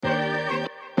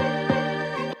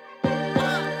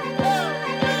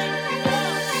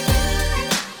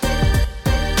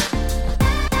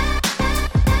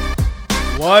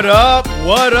What up?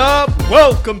 What up?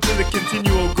 Welcome to the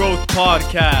Continual Growth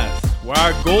Podcast, where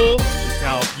our goal is to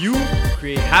help you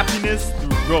create happiness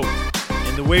through growth.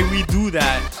 And the way we do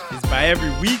that is by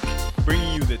every week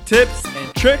bringing you the tips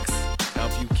and tricks to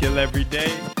help you kill every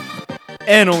day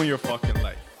and own your fucking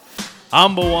life.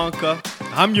 I'm Bwanka.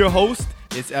 I'm your host.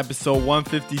 It's episode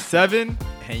 157,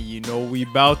 and you know we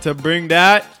about to bring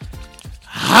that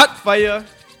hot fire.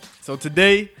 So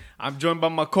today, I'm joined by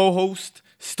my co-host,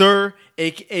 Sturr,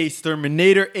 a.k.a.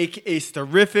 Sturminator, a.k.a.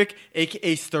 Sturrific,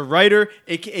 a.k.a. Sturr Writer,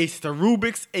 a.k.a. Sturr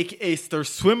Rubik's, a.k.a. Sturr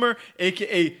Swimmer,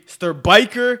 a.k.a. Sturr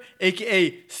Biker,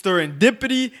 a.k.a.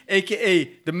 Sturrendipity,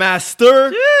 a.k.a. The Master,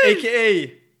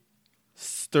 a.k.a.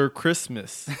 Sturr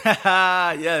Christmas.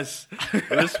 Yes,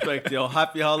 respect, yo.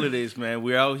 Happy holidays, man.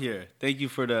 We're out here. Thank you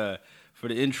for the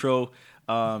intro.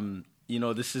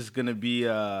 This is gonna be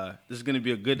a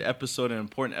good episode, an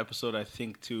important episode, I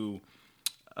think, to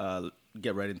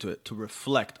get right into it, to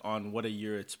reflect on what a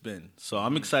year it's been. So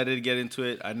I'm excited to get into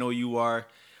it. I know you are.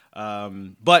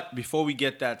 But before we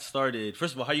get that started,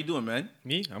 first of all, how you doing, man?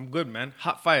 Me? I'm good, man.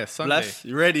 Hot fire Sunday. Bless.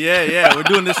 You ready? Yeah. We're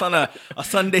doing this on a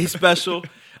Sunday special.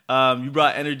 You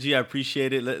brought energy. I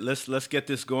appreciate it. Let's get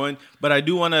this going. But I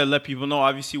do want to let people know,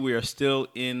 obviously, we are still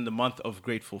in the month of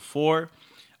Grateful For.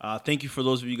 Thank you for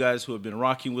those of you guys who have been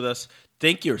rocking with us.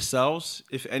 Thank yourselves,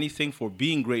 if anything, for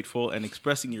being grateful and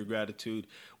expressing your gratitude.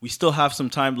 We still have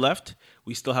some time left.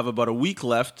 We still have about a week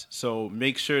left. So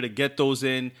make sure to get those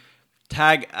in.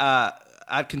 Tag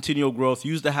at Continual Growth.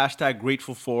 Use the hashtag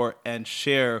 #GratefulFor and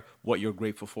share what you're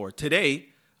grateful for. Today,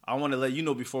 I want to let you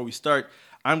know before we start,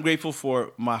 I'm grateful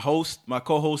for my co-host,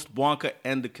 Bwanka,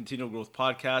 and the Continual Growth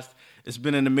Podcast. It's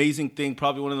been an amazing thing,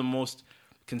 probably one of the most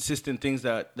consistent things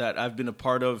that I've been a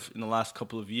part of in the last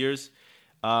couple of years.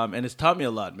 And it's taught me a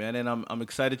lot, man. And I'm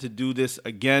excited to do this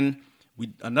again.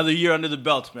 Another year under the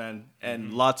belt, man,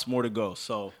 and lots more to go.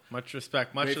 So much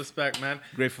respect, man.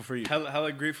 Grateful for you.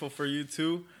 Hella grateful for you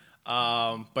too.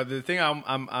 But the thing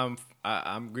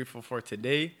I'm grateful for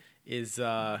today is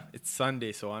it's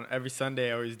Sunday. So on every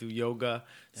Sunday I always do yoga.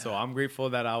 Yeah. So I'm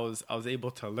grateful that I was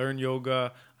able to learn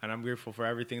yoga, and I'm grateful for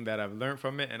everything that I've learned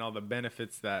from it and all the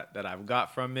benefits that I've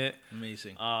got from it.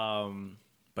 Amazing.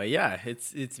 But yeah,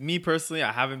 it's me personally.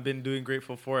 I haven't been doing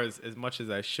Grateful For as much as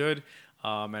I should.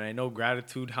 And I know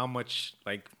gratitude, how much,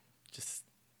 just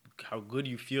how good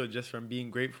you feel just from being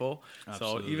grateful.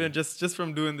 Absolutely. So even just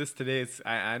from doing this today,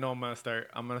 I know I'm gonna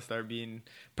start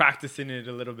practicing it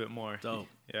a little bit more. Dope.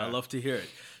 Yeah. I love to hear it.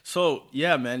 So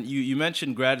yeah, man, you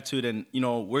mentioned gratitude, and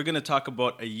we're gonna talk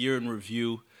about a year in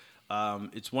review.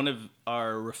 It's one of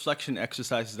our reflection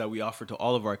exercises that we offer to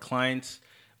all of our clients.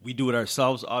 We do it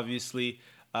ourselves, obviously.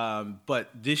 But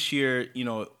this year,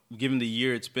 given the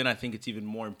year it's been, I think it's even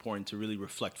more important to really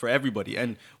reflect for everybody.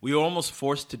 And we were almost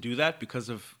forced to do that because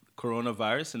of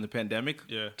coronavirus and the pandemic,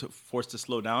 forced to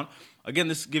slow down. Again,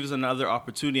 this gives another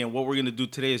opportunity. And what we're going to do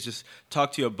today is just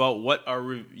talk to you about what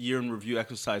our year in review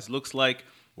exercise looks like.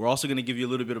 We're also going to give you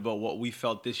a little bit about what we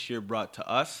felt this year brought to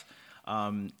us.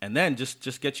 And then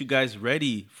just get you guys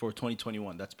ready for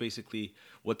 2021. That's basically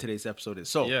what today's episode is.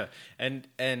 So yeah, and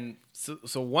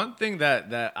so one thing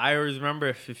that I always remember,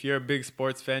 if you're a big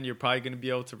sports fan, you're probably going to be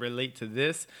able to relate to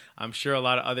this. I'm sure a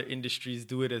lot of other industries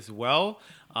do it as well.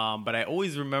 But I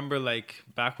always remember,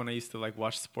 back when I used to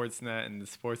watch Sportsnet and the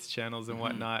sports channels and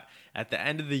whatnot, at the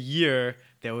end of the year,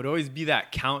 there would always be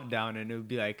that countdown, and it would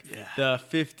be the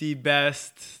 50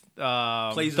 best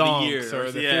plays of the year,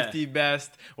 or the 50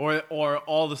 best, or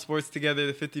all the sports together,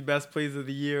 the 50 best plays of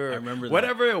the year. I remember that.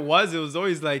 Whatever it was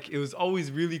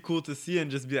always really cool to see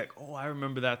and just be like, oh, I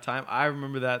remember that time.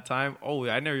 Oh,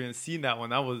 I never even seen that one.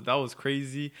 That was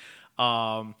crazy.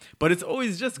 But it's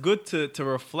always just good to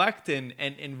reflect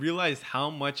and realize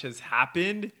how much has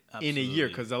happened in a year,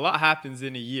 because a lot happens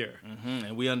in a year. Mm-hmm.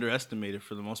 And we underestimate it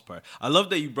for the most part. I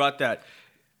love that you brought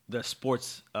the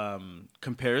sports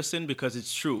comparison, because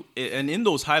it's true. And in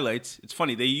those highlights, it's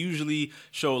funny, they usually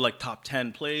show top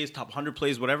 10 plays, top 100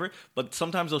 plays, whatever, but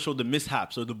sometimes they'll show the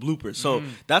mishaps or the bloopers. So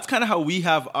that's kind of how we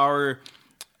have our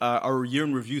year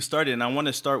in review started. And I want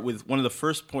to start with one of the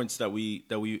first points that we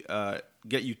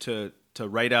get you to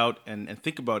write out and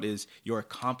think about is your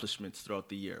accomplishments throughout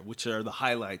the year, which are the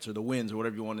highlights or the wins or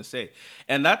whatever you want to say.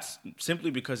 And that's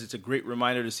simply because it's a great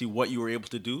reminder to see what you were able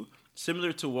to do.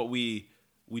 Similar to what we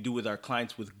do with our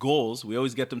clients with goals, we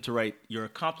always get them to write your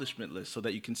accomplishment list so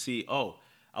that you can see, oh,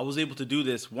 I was able to do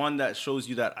this. One that shows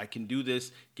you that I can do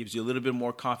this, gives you a little bit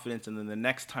more confidence, and then the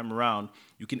next time around,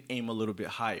 you can aim a little bit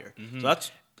higher. Mm-hmm. So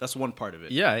that's one part of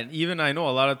it. Yeah, and even I know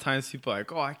a lot of times people are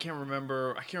like, oh, I can't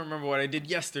remember what I did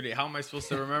yesterday. How am I supposed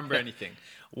to remember anything?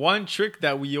 one trick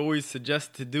that we always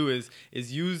suggest to do is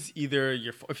use either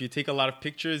if you take a lot of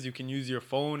pictures, you can use your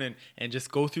phone and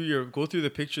just go through the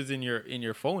pictures in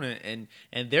your phone and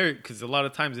there, because a lot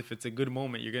of times if it's a good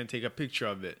moment, you're gonna take a picture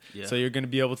of it. Yeah. So you're gonna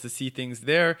be able to see things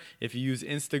there. If you use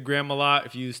Instagram a lot,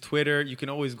 if you use Twitter, you can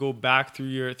always go back through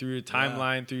your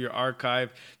timeline, through your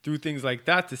archive, through things like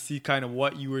that to see kind of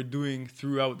what you were doing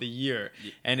throughout the year.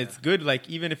 Yeah. And it's good, like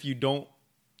even if you don't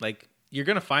like. You're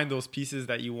going to find those pieces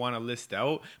that you want to list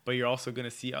out, but you're also going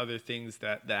to see other things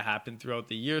that happen throughout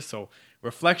the year. So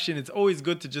reflection, it's always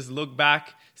good to just look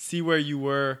back, see where you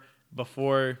were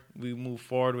before we move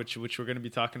forward, which we're going to be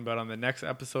talking about on the next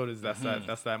episode. Is that's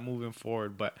that moving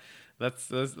forward. But let's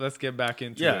get back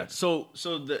into it. Yeah. So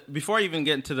before I even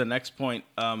get into the next point,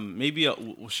 maybe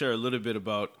we'll share a little bit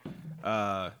about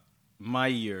my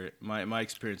year, my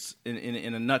experience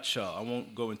in a nutshell. I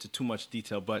won't go into too much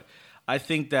detail, but I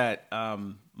think that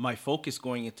my focus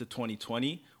going into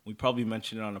 2020, we probably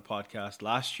mentioned it on a podcast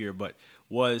last year, but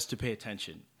was to pay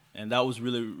attention. And that was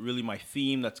really, really my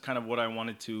theme. That's kind of what I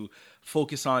wanted to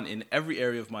focus on in every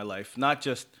area of my life, not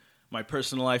just my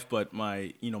personal life, but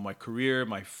my career,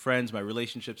 my friends, my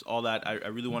relationships, all that. I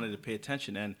really wanted to pay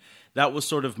attention. And that was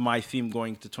sort of my theme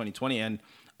going to 2020. And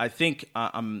I think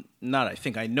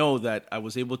I know that I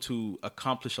was able to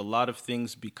accomplish a lot of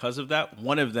things because of that.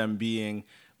 One of them being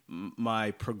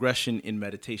my progression in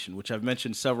meditation, which I've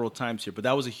mentioned several times here, but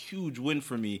that was a huge win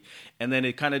for me. And then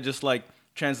it kind of just like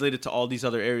translated to all these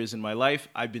other areas in my life.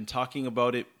 I've been talking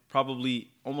about it probably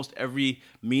almost every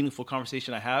meaningful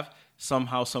conversation I have.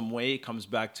 Somehow, some way, it comes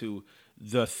back to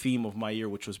the theme of my year,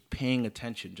 which was paying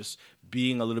attention, just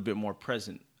being a little bit more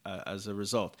present as a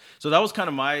result. So that was kind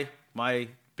of my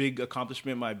big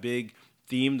accomplishment, my big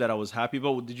theme that I was happy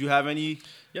about. Did you have any?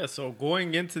 Yeah, so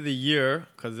going into the year,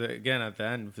 because again at the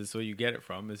end, this is where you get it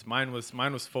from, is mine was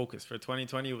focus. For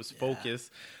 2020 it was focus.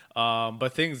 But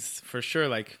things for sure,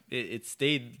 like it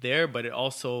stayed there, but it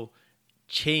also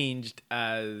changed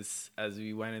as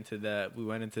we went into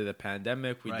the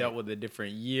pandemic. We dealt with a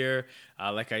different year.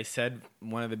 Like I said,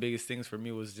 one of the biggest things for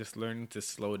me was just learning to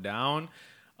slow down.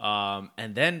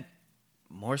 And then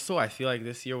more so, I feel like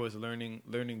this year was learning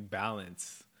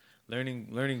balance.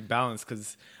 Learning balance,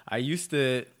 because I used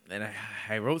to, and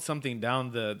I wrote something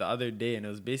down the other day, and it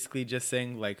was basically just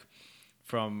saying like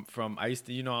from I used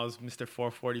to, I was Mr.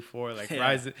 444, like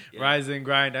rise and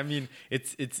grind. I mean,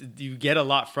 it's you get a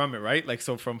lot from it, right? Like,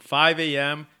 so from 5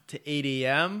 a.m. to 8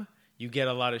 a.m. you get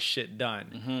a lot of shit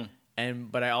done.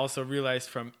 But I also realized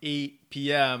from 8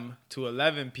 p.m. to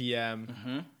 11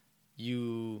 p.m.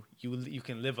 you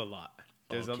can live a lot.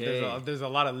 There's a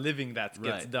lot of living that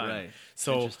gets done. Right.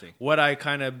 So what I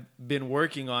kind of been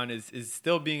working on is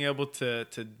still being able to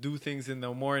do things in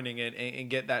the morning and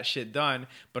get that shit done,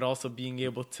 but also being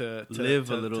able to live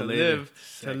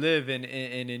and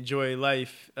enjoy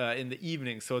life in the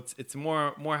evening. So it's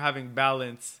more having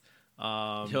balance.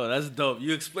 Yo, that's dope.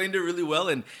 You explained it really well,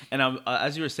 and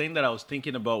as you were saying that, I was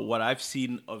thinking about what I've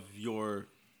seen of your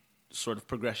sort of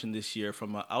progression this year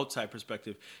from an outside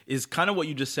perspective is kind of what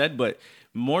you just said, but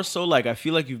more so like I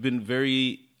feel like you've been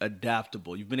very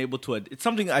adaptable. You've been able to, it's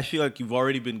something I feel like you've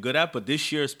already been good at, but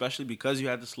this year, especially because you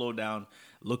had to slow down,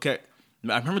 I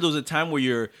remember there was a time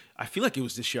where I feel like it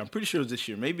was this year. I'm pretty sure it was this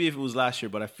year. Maybe if it was last year,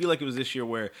 but I feel like it was this year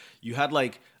where you had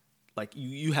like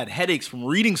you had headaches from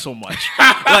reading so much.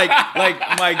 like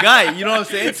my guy, you know what I'm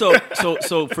saying?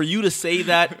 So for you to say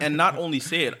that, and not only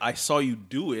say it, I saw you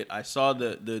do it. I saw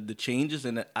the changes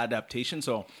and the adaptation.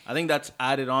 So I think that's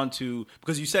added on to,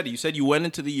 because you said you went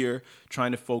into the year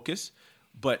trying to focus,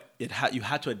 but you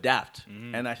had to adapt.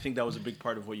 And I think that was a big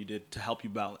part of what you did to help you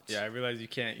balance. Yeah, I realized you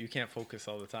can't focus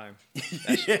all the time.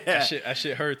 That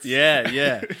shit hurts.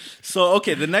 Yeah. So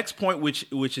okay, the next point,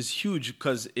 which is huge,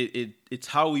 because it's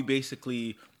how we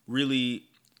basically really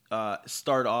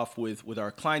start off with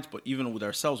our clients, but even with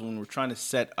ourselves when we're trying to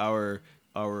set our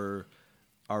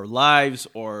lives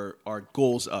or our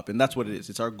goals up. And that's what it is.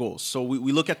 It's our goals. So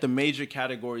we look at the major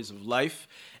categories of life,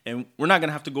 and we're not going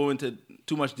to have to go into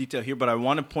too much detail here, but I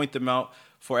want to point them out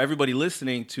for everybody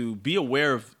listening to be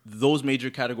aware of those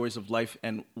major categories of life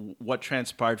and what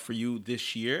transpired for you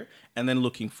this year, and then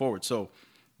looking forward. So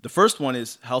the first one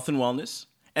is health and wellness.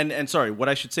 And sorry, what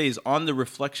I should say is on the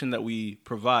reflection that we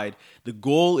provide,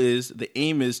 the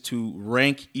aim is to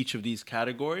rank each of these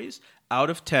categories out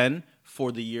of 10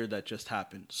 for the year that just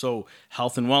happened. So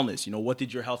health and wellness, what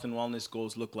did your health and wellness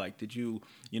goals look like? Did you,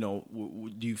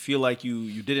 do you feel like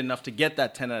you did enough to get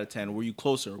that 10 out of 10? Were you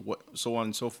closer? So on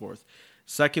and so forth.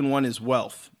 Second one is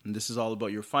wealth. And this is all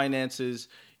about your finances.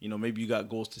 Maybe you got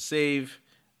goals to save.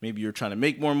 Maybe you're trying to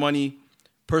make more money.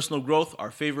 Personal growth,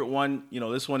 our favorite one.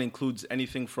 This one includes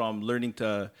anything from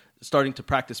starting to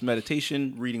practice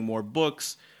meditation, reading more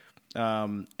books,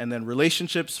 and then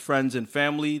relationships, friends, and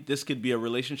family. This could be a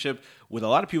relationship with a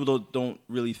lot of people don't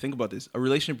really think about this. A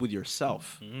relationship with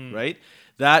yourself, right?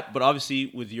 That, but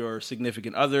obviously with your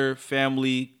significant other,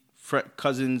 family,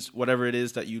 cousins, whatever it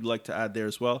is that you'd like to add there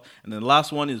as well. And then the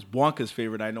last one is Bwanka's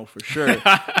favorite, I know for sure,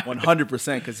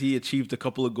 100%, because he achieved a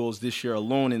couple of goals this year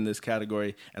alone in this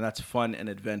category, and that's fun and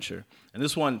adventure. And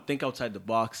this one, think outside the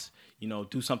box,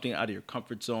 do something out of your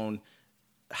comfort zone,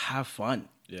 have fun.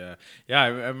 Yeah, I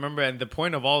remember, and the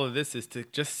point of all of this is to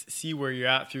just see where you're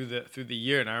at through the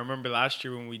year. And I remember last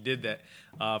year when we did that,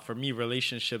 for me,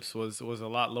 relationships was a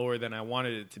lot lower than I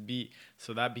wanted it to be.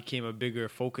 So that became a bigger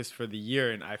focus for the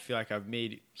year, and I feel like I've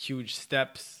made huge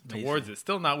steps towards it.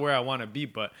 Still not where I want to be,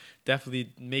 but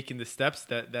definitely making the steps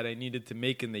that I needed to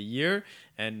make in the year.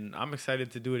 And I'm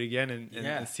excited to do it again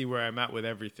and see where I'm at with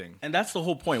everything. And that's the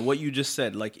whole point. What you just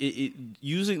said, like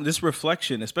using this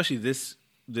reflection, especially this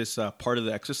part of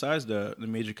the exercise, the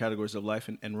major categories of life,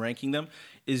 and ranking them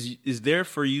is there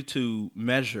for you to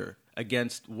measure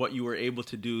against what you were able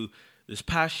to do this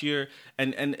past year,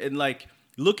 and like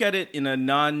look at it in a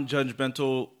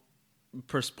non-judgmental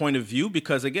point of view,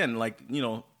 because again,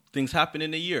 things happen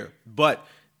in a year, but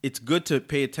it's good to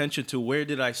pay attention to where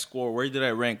did I score, where did I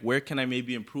rank, where can I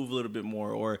maybe improve a little bit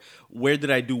more, or where did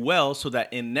I do well, so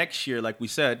that in next year, like we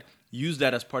said, use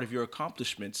that as part of your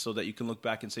accomplishments, so that you can look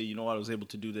back and say, I was able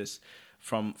to do this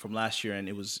from last year, and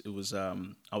it was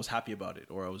I was happy about it,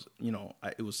 or I was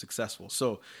it was successful.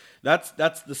 So that's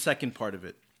the second part of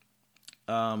it.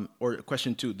 Or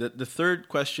question 2. The third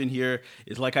question here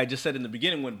is, like I just said in the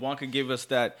beginning, when Bwanka gave us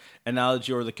that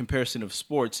analogy or the comparison of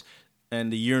sports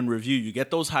and the year in review, you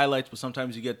get those highlights, but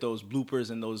sometimes you get those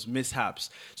bloopers and those mishaps.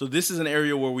 So this is an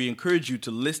area where we encourage you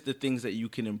to list the things that you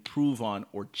can improve on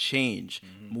or change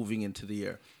moving into the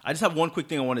year. I just have one quick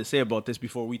thing I want to say about this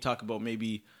before we talk about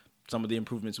maybe some of the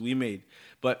improvements we made.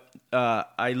 But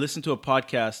I listened to a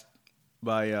podcast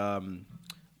by,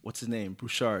 what's his name?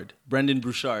 Brendan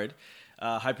Bouchard.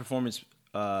 High Performance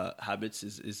Habits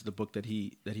is the book that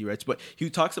he writes, but he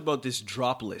talks about this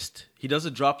drop list. He does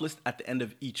a drop list at the end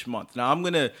of each month. Now I'm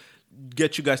gonna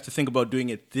get you guys to think about doing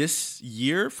it this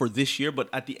year, but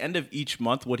at the end of each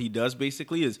month, what he does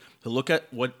basically is he'll look at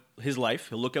he'll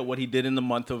look at what he did in the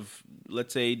month of,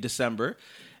 let's say, December,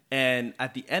 and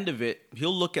at the end of it,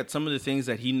 he'll look at some of the things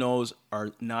that he knows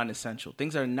are non-essential,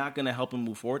 things that are not gonna help him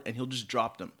move forward, and he'll just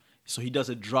drop them. So he does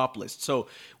a drop list. So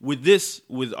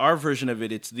with our version of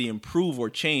it, it's the improve or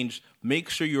change. Make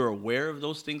sure you're aware of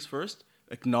those things first.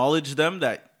 Acknowledge them,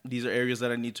 that these are areas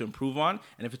that I need to improve on.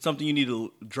 And if it's something you need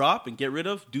to drop and get rid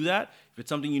of, do that. If it's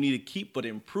something you need to keep but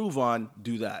improve on,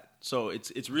 do that. So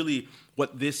it's really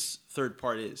what this third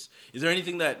part is. Is there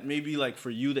anything that maybe like for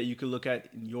you that you could look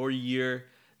at in your year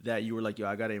that you were like,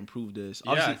 I got to improve this?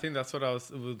 Obviously, I think that's what I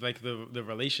was with, like the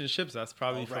relationships. That's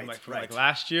probably from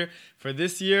last year. For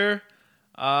this year,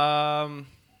 where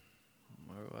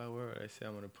would I say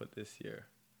I'm going to put this year?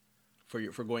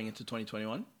 For going into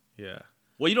 2021? Yeah.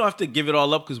 Well, you don't have to give it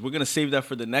all up, because we're going to save that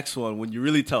for the next one when you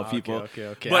really tell people.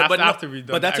 Okay. After we've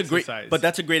done that's exercise. But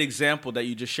that's a great example that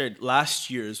you just shared.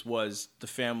 Last year's was the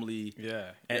family.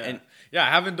 Yeah. I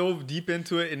haven't dove deep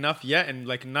into it enough yet, and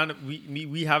like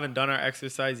we haven't done our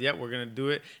exercise yet. We're gonna do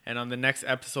it, and on the next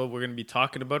episode we're gonna be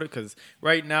talking about it, because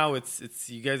right now it's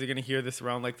you guys are gonna hear this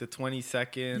around like the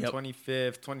 22nd,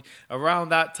 25th, around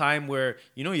that time where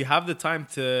you have the time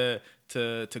to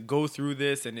go through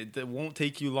this, and it won't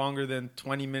take you longer than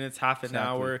 20 minutes, half an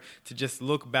hour, to just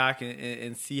look back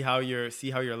and see how your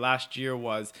last year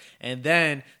was. And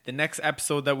then the next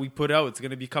episode that we put out, it's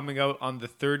going to be coming out on the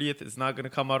 30th. It's not going to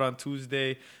come out on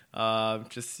Tuesday.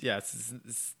 It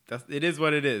is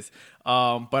what it is.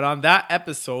 But on that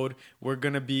episode,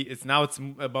 it's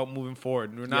about moving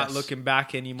forward. We're not looking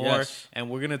back anymore. And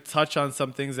we're going to touch on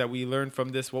some things that we learned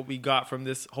from this, what we got from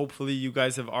this. Hopefully you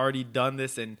guys have already done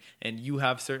this, and you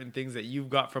have certain things that you've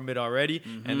got from it already.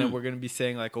 And then we're going to be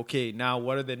saying like, okay, now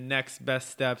what are the next best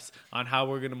steps on how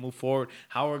we're going to move forward,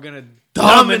 how we're going to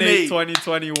dominate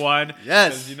 2021.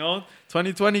 Yes.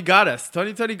 2020 got us.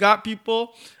 2020 got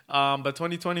people. But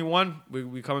 2021,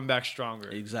 we're coming back stronger.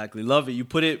 Exactly. Love it. You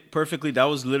put it perfectly. That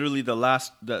was literally the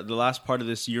last part of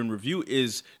this year in review,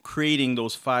 is creating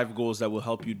those 5 goals that will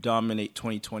help you dominate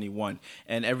 2021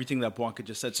 and everything that Bwanka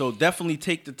just said. So definitely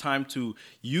take the time to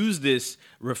use this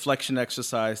reflection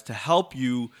exercise to help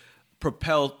you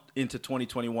propel into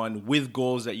 2021 with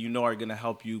goals that are going to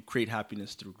help you create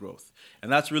happiness through growth.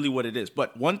 And that's really what it is.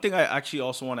 But one thing I actually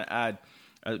also want to add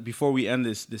before we end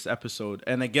this episode,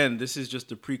 and again, this is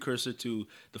just a precursor to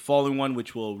the following one,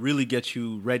 which will really get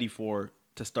you ready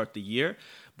to start the year.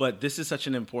 But this is such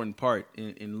an important part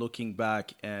in looking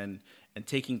back and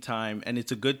taking time. And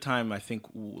it's a good time, I think,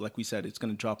 like we said, it's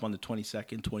going to drop on the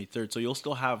 22nd, 23rd. So you'll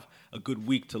still have a good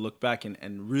week to look back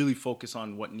and really focus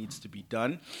on what needs to be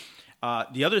done.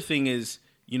 The other thing is,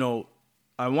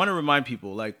 I want to remind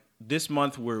people, like this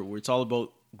month, where it's all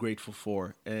about grateful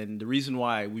for. And the reason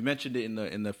why, we mentioned it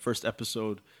in the first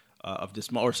episode of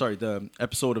this month, the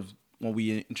episode of when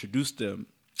we introduced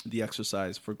the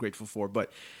exercise for grateful for.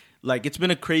 But like, it's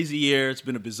been a crazy year. It's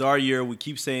been a bizarre year. We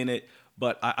keep saying it.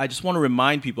 But I just want to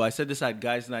remind people, I said this at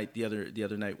Guys Night the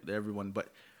other night with everyone, but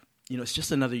it's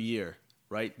just another year,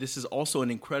 right? This is also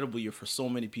an incredible year for so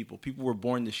many people. People were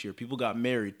born this year. People got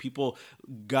married. People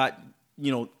got,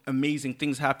 amazing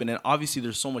things happen. And obviously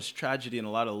there's so much tragedy and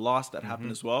a lot of loss that happened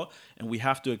as well. And we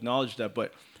have to acknowledge that.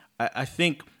 But I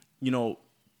think,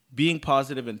 being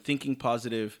positive and thinking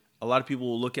positive, a lot of people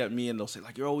will look at me and they'll say,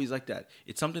 like, you're always like that.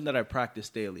 It's something that I practice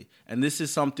daily. And this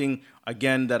is something,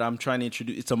 again, that I'm trying to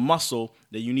introduce. It's a muscle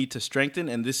that you need to strengthen,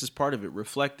 and this is part of it.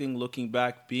 Reflecting, looking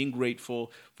back, being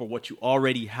grateful for what you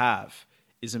already have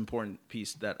is an important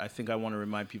piece that I think I want to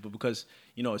remind people because,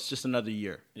 it's just another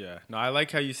year. Yeah. No, I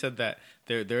like how you said that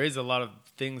there is a lot of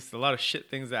things, a lot of shit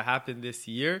things that happened this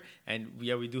year, and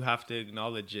we do have to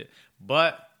acknowledge it.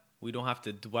 But we don't have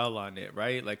to dwell on it,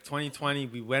 right? Like 2020,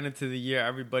 we went into the year,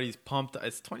 everybody's pumped.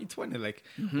 It's 2020. Like,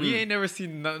 we ain't never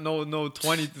seen no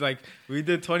 20. Like, we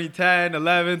did 2010,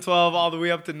 11, 12, all the way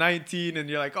up to 19. And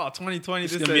you're like, oh, 2020,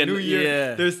 this is a new year.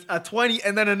 Yeah. There's a 20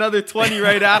 and then another 20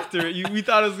 right after it. We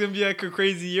thought it was going to be like a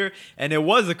crazy year. And it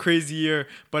was a crazy year,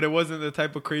 but it wasn't the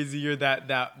type of crazy year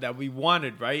that we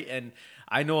wanted, right? And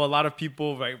I know a lot of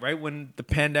people, right when the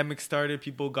pandemic started,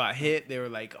 people got hit. They were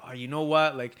like, oh, you know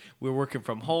what? Like, we're working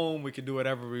from home. We can do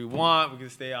whatever we want. We can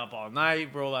stay up all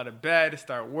night, roll out of bed,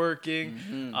 start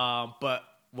working. But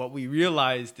what we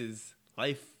realized is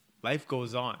life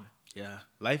goes on. Yeah.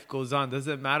 Life goes on.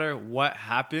 Doesn't matter what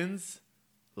happens.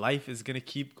 Life is going to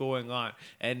keep going on.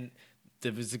 And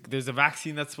there's a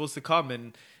vaccine that's supposed to come.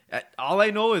 And all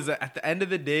I know is that at the end of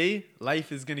the day,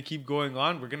 life is going to keep going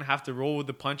on. We're going to have to roll with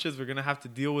the punches. We're going to have to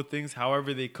deal with things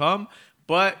however they come.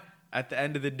 But at the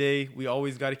end of the day, we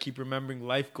always got to keep remembering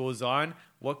life goes on.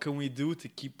 What can we do to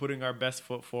keep putting our best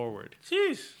foot forward?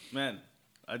 Jeez, man.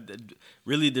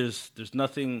 Really, there's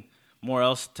nothing more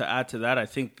else to add to that. I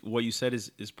think what you said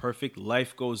is perfect.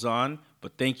 Life goes on.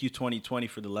 But thank you, 2020,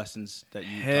 for the lessons that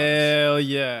you taught us. Hell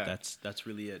yeah. That's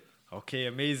really it. Okay,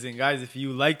 amazing. Guys, if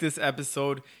you like this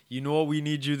episode, you know what we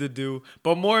need you to do.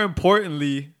 But more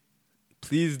importantly,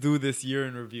 please do this year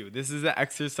in review. This is an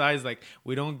exercise. Like,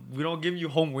 we don't give you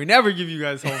homework. We never give you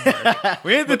guys homework.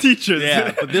 We ain't the teachers.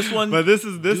 Yeah, but this one. But this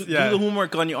is this. Do the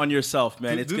homework on yourself,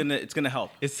 man. It's gonna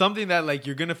help. It's something that, like,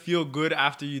 you're gonna feel good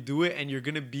after you do it, and you're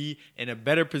gonna be in a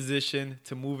better position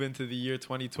to move into the year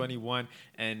 2021.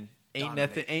 And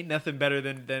ain't nothing better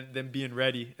than being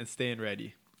ready and staying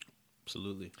ready.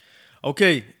 Absolutely.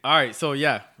 Okay, all right, so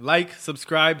yeah, like,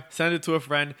 subscribe, send it to a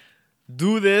friend.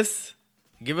 Do this.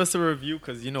 Give us a review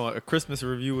because, a Christmas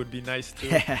review would be nice too.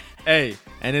 Hey,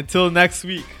 and until next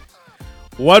week,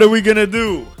 what are we going to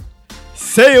do?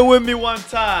 Say it with me one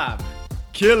time.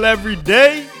 Kill every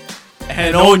day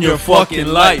and own your fucking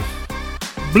life.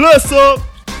 Bless up.